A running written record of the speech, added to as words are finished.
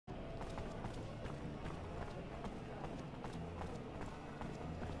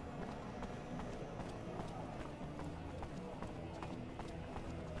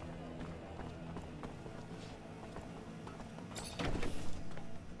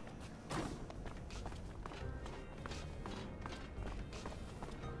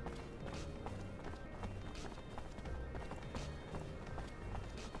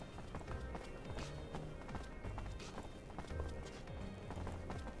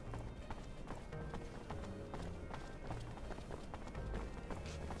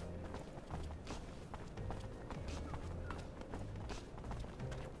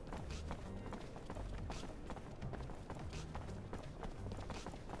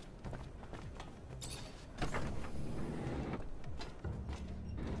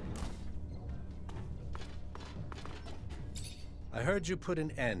I heard you put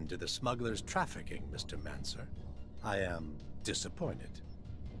an end to the smugglers' trafficking, Mr. Mancer. I am disappointed.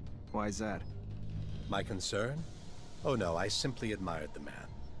 Why's that? My concern? Oh no, I simply admired the man.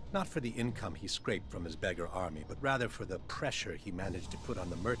 Not for the income he scraped from his beggar army, but rather for the pressure he managed to put on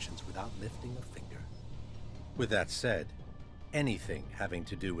the merchants without lifting a finger. With that said, anything having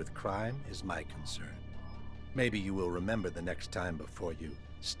to do with crime is my concern. Maybe you will remember the next time before you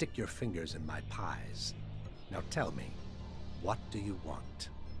stick your fingers in my pies. Now tell me, what do you want?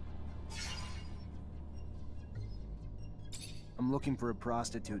 I'm looking for a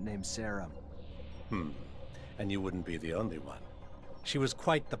prostitute named Sarah. And you wouldn't be the only one. She was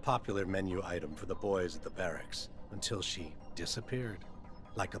quite the popular menu item for the boys at the barracks, until she disappeared,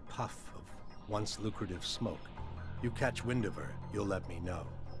 like a puff of once lucrative smoke. You catch wind of her, you'll let me know.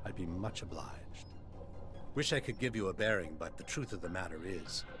 I'd be much obliged. Wish I could give you a bearing, but the truth of the matter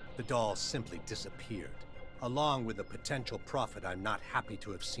is, the doll simply disappeared, along with a potential profit I'm not happy to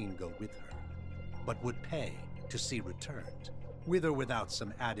have seen go with her, but would pay to see returned, with or without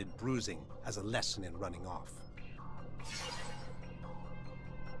some added bruising as a lesson in running off.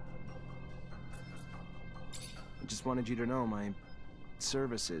 I just wanted you to know my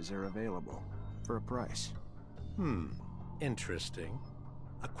services are available for a price. Interesting.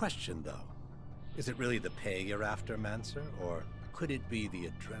 A question, though. Is it really the pay you're after, Mancer, or could it be the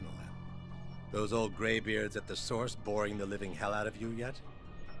adrenaline? Those old graybeards at the source boring the living hell out of you yet?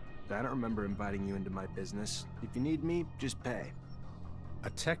 I don't remember inviting you into my business. If you need me, just pay. A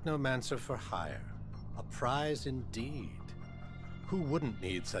Technomancer for hire. A prize indeed. Who wouldn't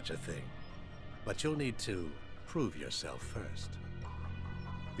need such a thing? But you'll need to prove yourself first.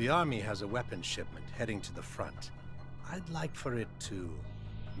 The army has a weapons shipment heading to the front. I'd like for it to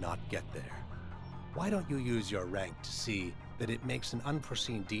not get there. Why don't you use your rank to see that it makes an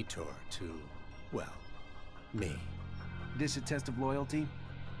unforeseen detour to, well, me? This a test of loyalty?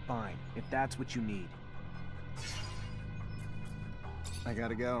 Fine, if that's what you need. I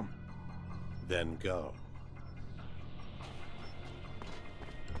gotta go. Then go.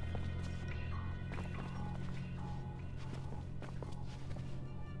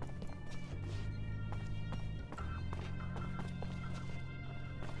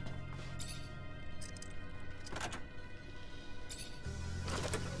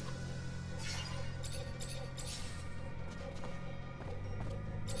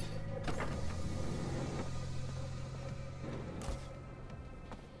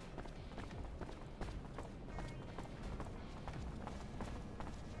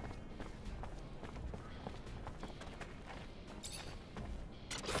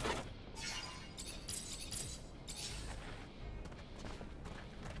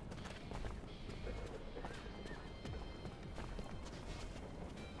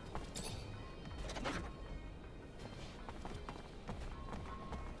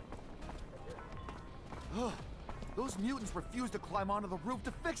 Those mutants refused to climb onto the roof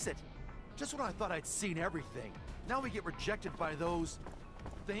to fix it. Just when I thought I'd seen everything. Now we get rejected by those...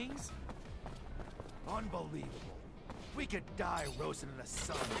 things? Unbelievable. We could die roasting in the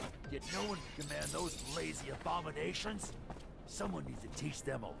sun, yet no one can command those lazy abominations. Someone needs to teach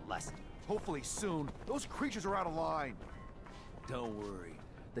them a lesson. Hopefully soon, those creatures are out of line. Don't worry.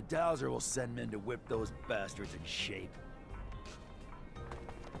 The Dowser will send men to whip those bastards in shape.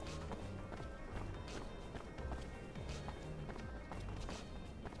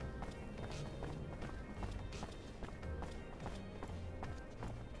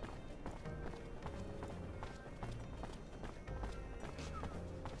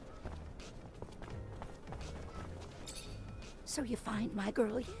 So you find my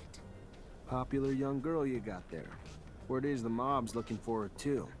girl yet? Popular young girl you got there. Word is the mob's looking for her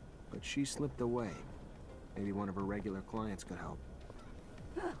too, but she slipped away. Maybe one of her regular clients could help.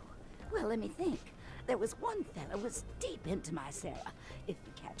 Oh, well, let me think. There was one fella was deep into my Sarah, if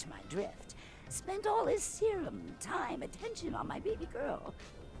you catch my drift. Spent all his serum, time, attention on my baby girl.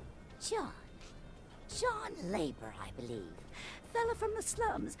 John Labor, I believe. Fella from the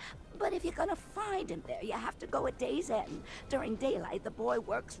slums. But if you're gonna find him there, you have to go at day's end. During daylight, the boy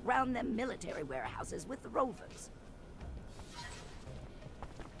works round them military warehouses with the rovers.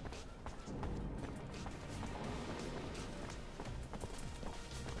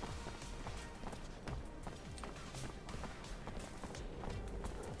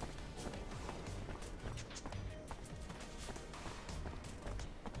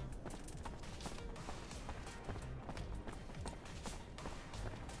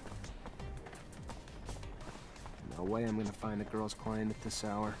 No way I'm gonna find the girl's client at this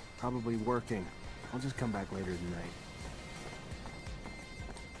hour. Probably working. I'll just come back later tonight.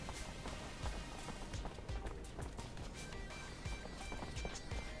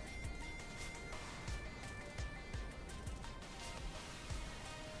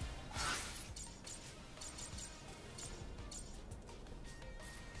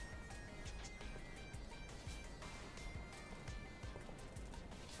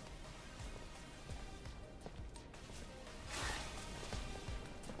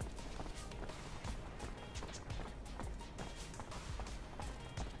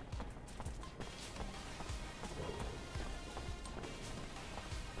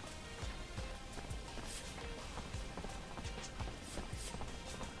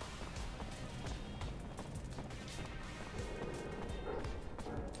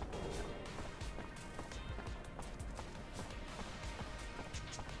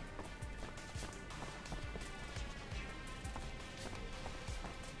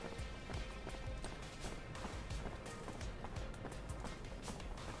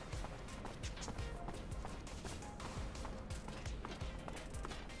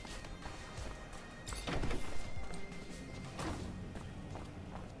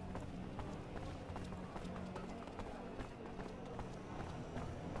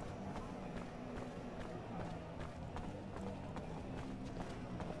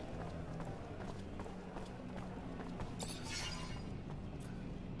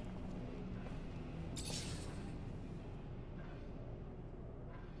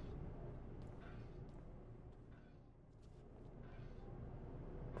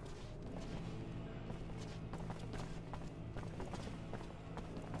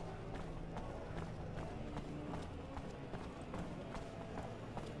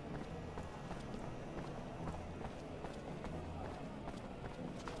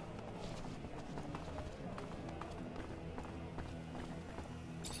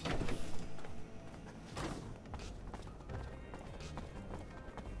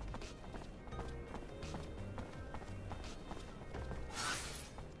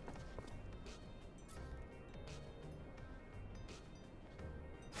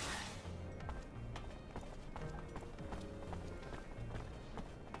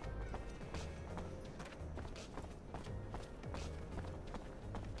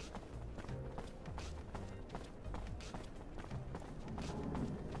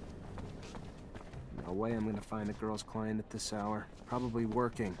 No way I'm gonna find the girl's client at this hour. Probably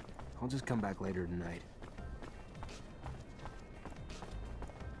working. I'll just come back later tonight.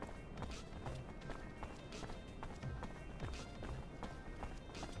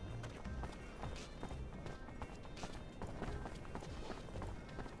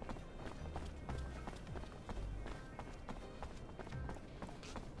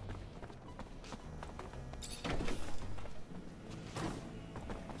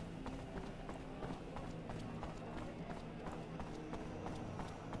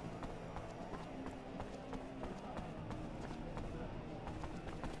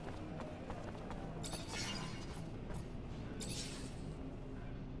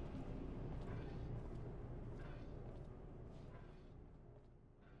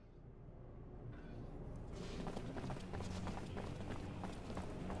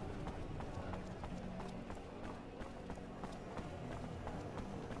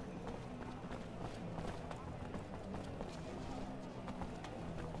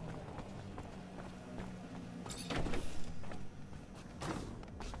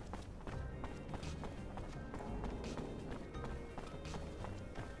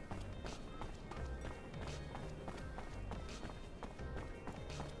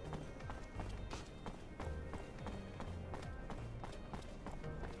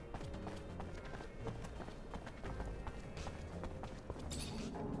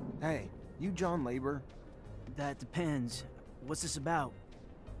 Hey, you John Labor? That depends. What's this about?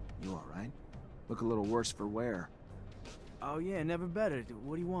 You alright? Look a little worse for wear. Oh yeah, never better.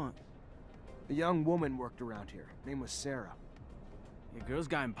 What do you want? A young woman worked around here. Name was Sarah. Yeah, girl's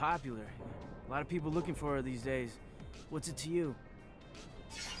gotten popular. A lot of people looking for her these days. What's it to you?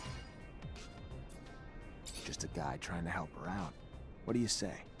 Just a guy trying to help her out. What do you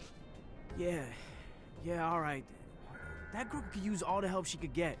say? Yeah, alright. That girl could use all the help she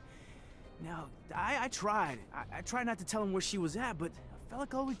could get. Now, I tried. I tried not to tell him where she was at, but I felt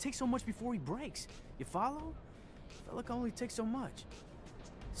like it only takes so much before he breaks. You follow? I felt like it only takes so much.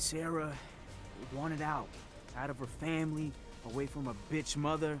 Sarah wanted out of her family, away from her bitch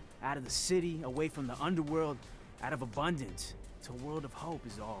mother, out of the city, away from the underworld, out of abundance. To a world of hope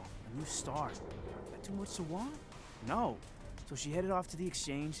is all. A new start. Is that too much to want? No. So she headed off to the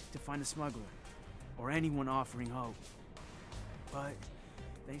exchange to find a smuggler. Or anyone offering hope. But,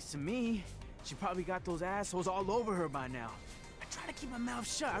 thanks to me, she probably got those assholes all over her by now. I try to keep my mouth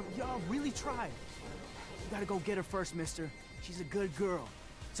shut. Y'all really tried. You gotta go get her first, mister. She's a good girl.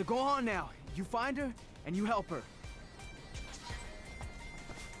 So go on now. You find her, and you help her.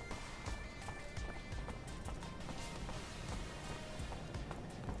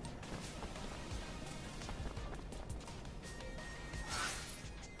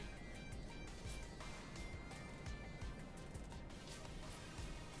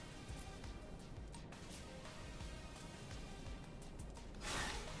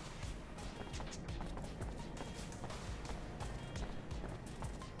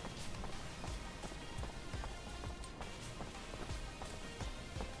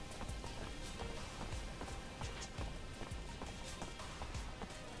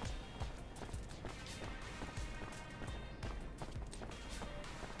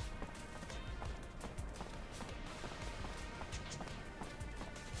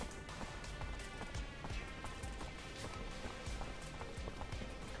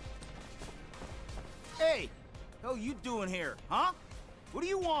 Hey! Hell you doing here, huh? What do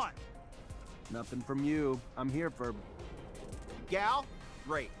you want? Nothing from you. I'm here for... Gal?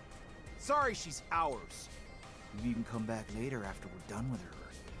 Great. Sorry she's ours. You can come back later after we're done with her.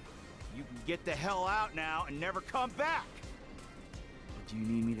 You can get the hell out now and never come back! Or do you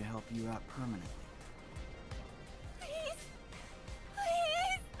need me to help you out permanently? Please!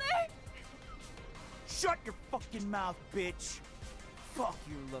 Please, sir! Shut your fucking mouth, bitch! Fuck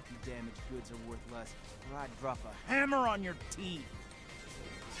your lucky damaged goods are worth less, or I'd drop a hammer on your teeth!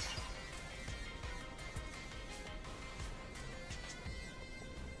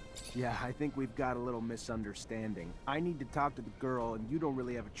 Yeah, I think we've got a little misunderstanding. I need to talk to the girl, and you don't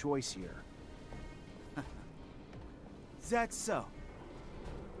really have a choice here. Is that so?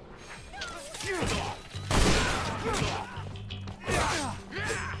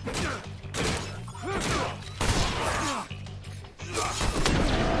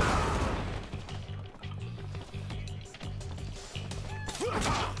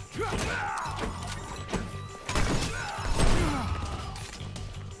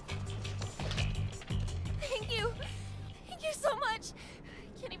 Thank you! Thank you so much!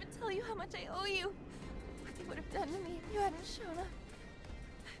 I can't even tell you how much I owe you. What you would have done to me if you hadn't shown up.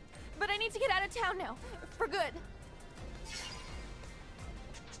 But I need to get out of town now, for good.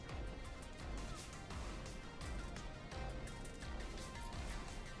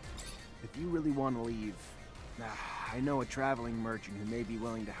 you really want to leave, I know a traveling merchant who may be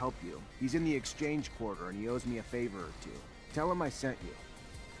willing to help you. He's in the exchange quarter and he owes me a favor or two. Tell him I sent you.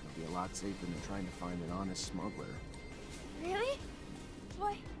 It'll be a lot safer than trying to find an honest smuggler. Really?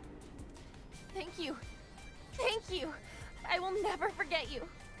 Why? Thank you. Thank you. I will never forget you.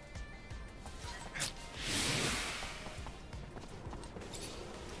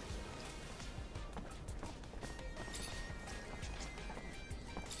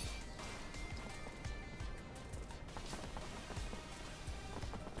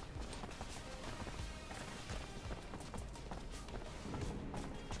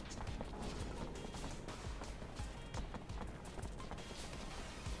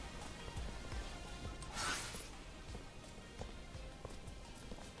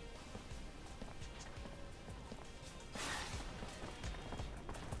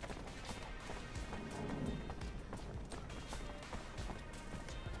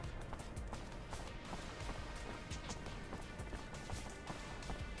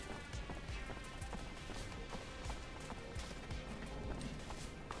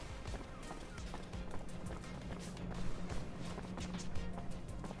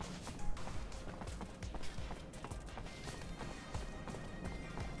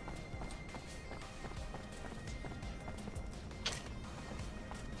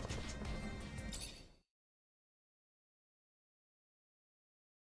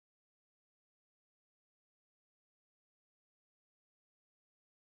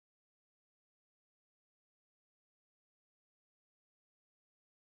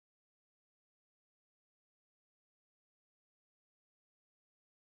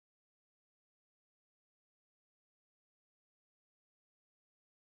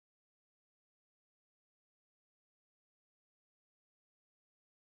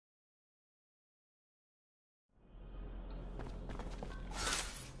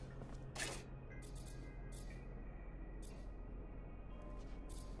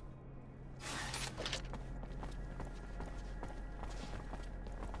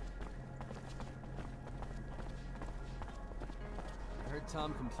 I heard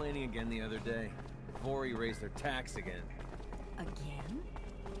Tom complaining again the other day. Vori raised their tax again. Again?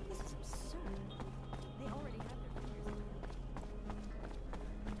 This is absurd. They already have their figures.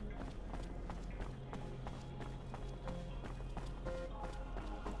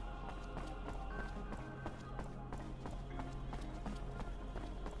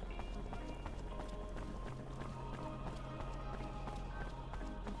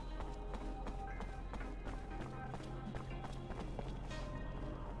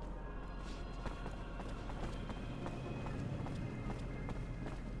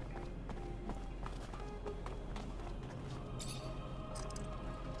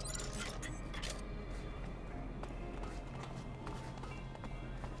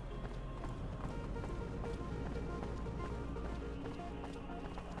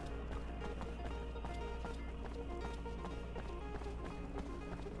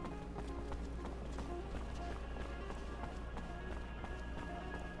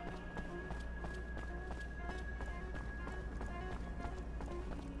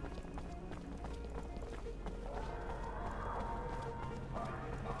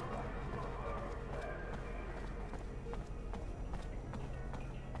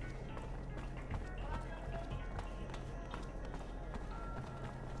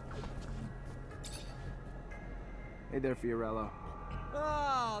 Hey there, Fiorello.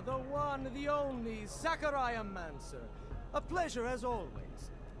 Ah, the one, the only, Technomancer. A pleasure as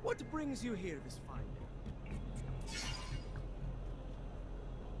always. What brings you here this fine day?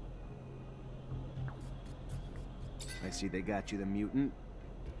 I see they got you the mutant.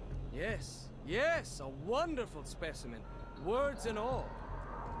 Yes, yes, a wonderful specimen. Words and all.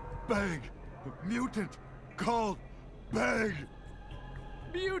 Beg! Mutant! Called Beg!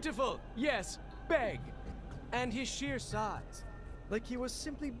 Beautiful! Yes, Beg. And his sheer size. Like he was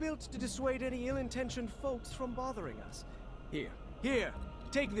simply built to dissuade any ill-intentioned folks from bothering us. Here,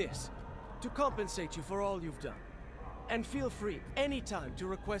 take this. To compensate you for all you've done. And feel free, anytime, to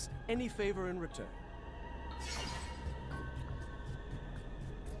request any favor in return.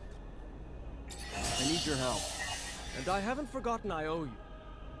 I need your help. And I haven't forgotten I owe you.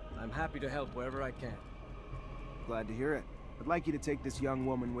 I'm happy to help wherever I can. Glad to hear it. I'd like you to take this young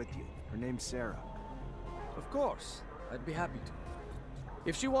woman with you. Her name's Sarah. Of course, I'd be happy to.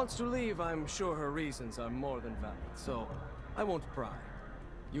 If she wants to leave, I'm sure her reasons are more than valid, so I won't pry.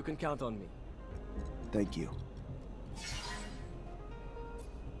 You can count on me. Thank you.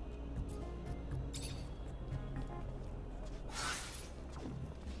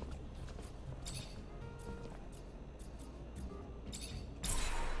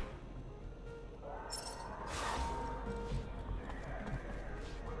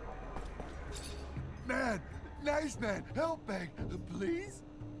 man, help Beg, please?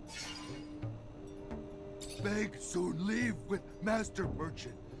 Beg soon leave with Master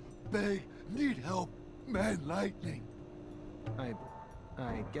Merchant. Beg need help, Man Lightning.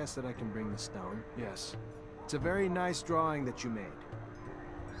 I guess that I can bring the stone, yes. It's a very nice drawing that you made.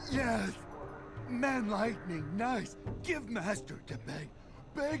 Yes, Man Lightning, nice. Give Master to Beg.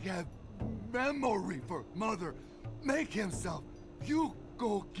 Beg have memory for Mother. Make himself. You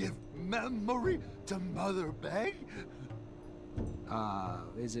go give memory to Mother Beg?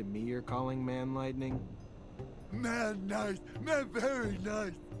 Is it me you're calling Man Lightning? Man nice, man very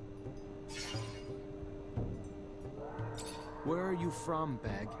nice. Where are you from,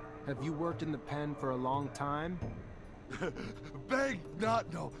 Beg? Have you worked in the pen for a long time? Beg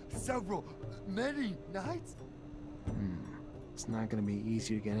not know. Many nights? It's not gonna be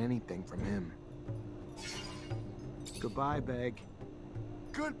easy to get anything from him. Goodbye, Beg.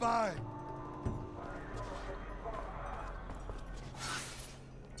 Goodbye.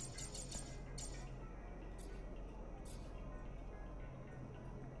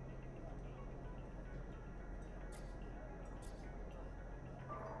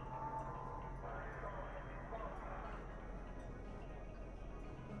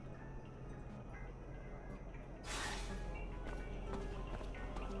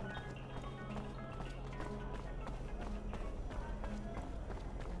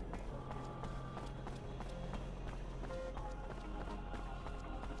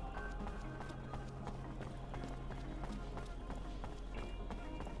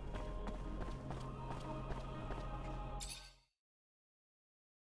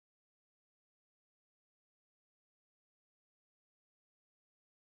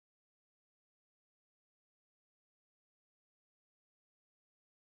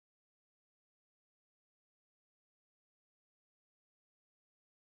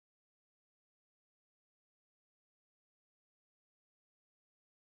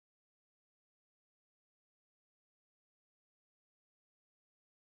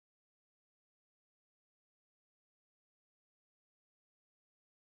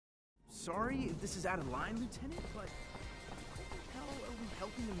 Sorry if this is out of line, Lieutenant, but why the hell are we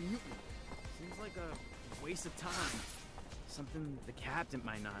helping the mutant? Seems like a waste of time. Something the captain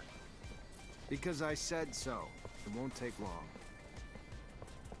might not. Because I said so. It won't take long.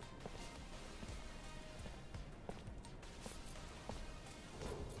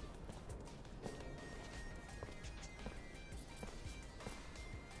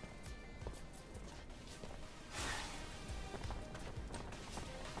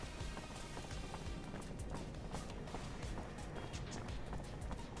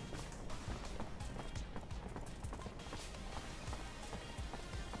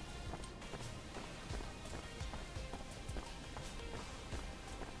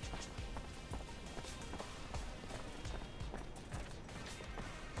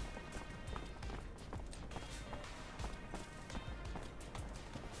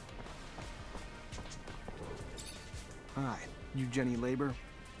 Hi, you Jenny Labor?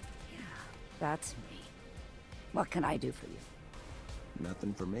 Yeah, that's me. What can I do for you?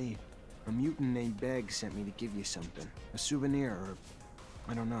 Nothing for me. A mutant named Beg sent me to give you something. A souvenir, or...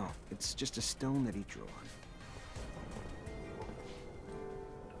 I don't know. It's just a stone that he drew on.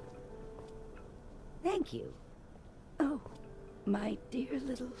 Thank you. Oh, my dear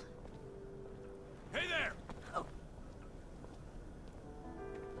little... Hey there! Oh.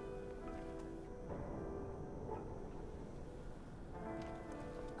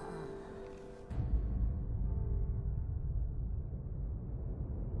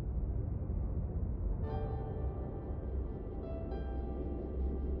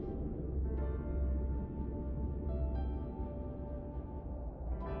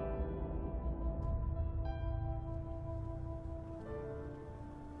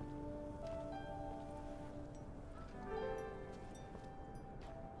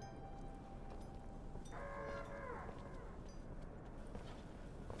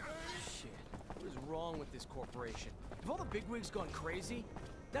 With this corporation. Have all the bigwigs gone crazy?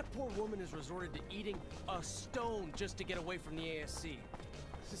 That poor woman has resorted to eating a stone just to get away from the ASC.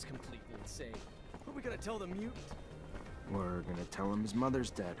 This is completely insane. What are we gonna tell the mutant? We're gonna tell him his mother's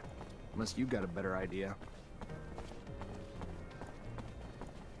dead. Unless you got a better idea.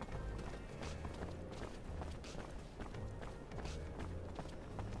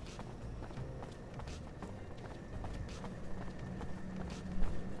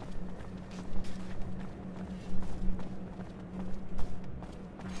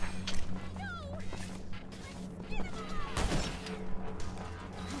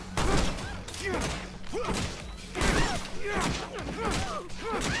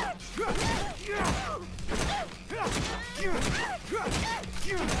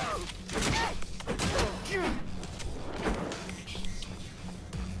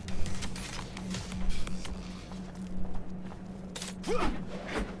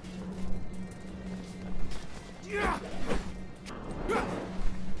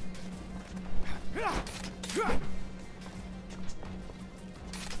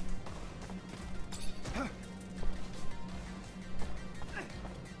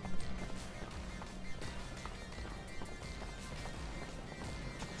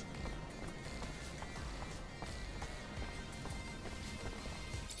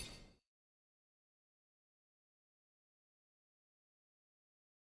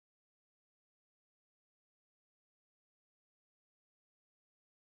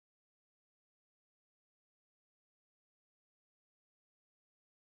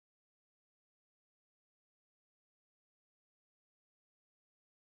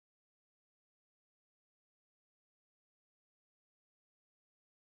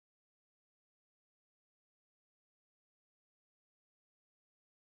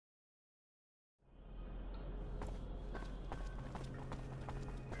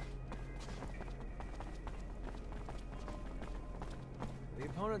 The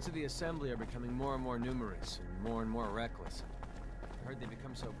opponents of the Assembly are becoming more and more numerous and more reckless. I heard they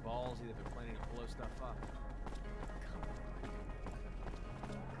become so ballsy that they're planning to blow stuff up.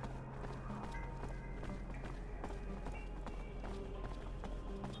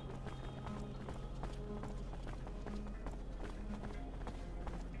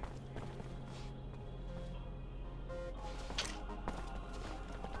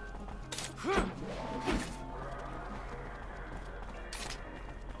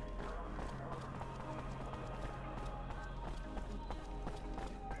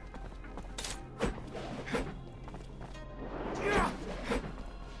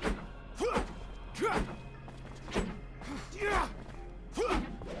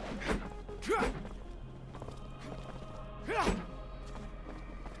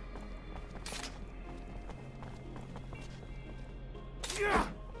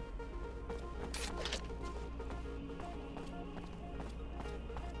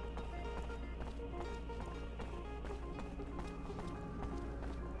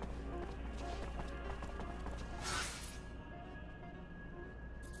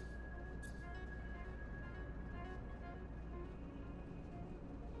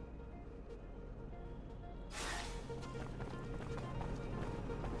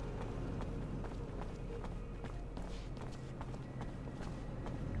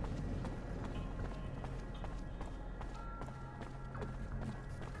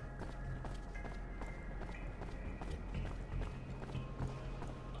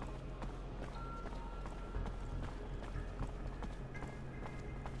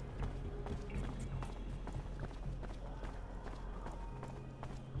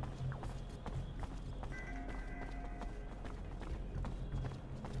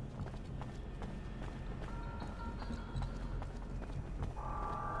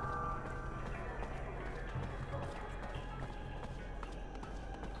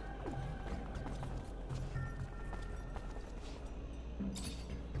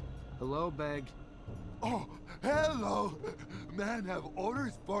 Hello, Beg. Oh, hello! Man, have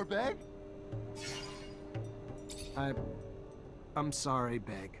orders for Beg? I'm sorry,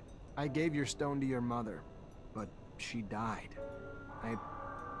 Beg. I gave your stone to your mother, but she died. I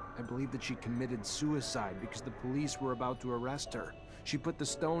believe that she committed suicide because the police were about to arrest her. She put the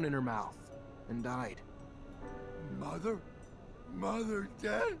stone in her mouth and died. Mother? Mother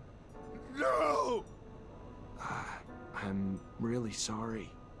dead? No! I'm really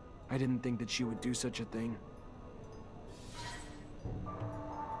sorry. I didn't think that she would do such a thing.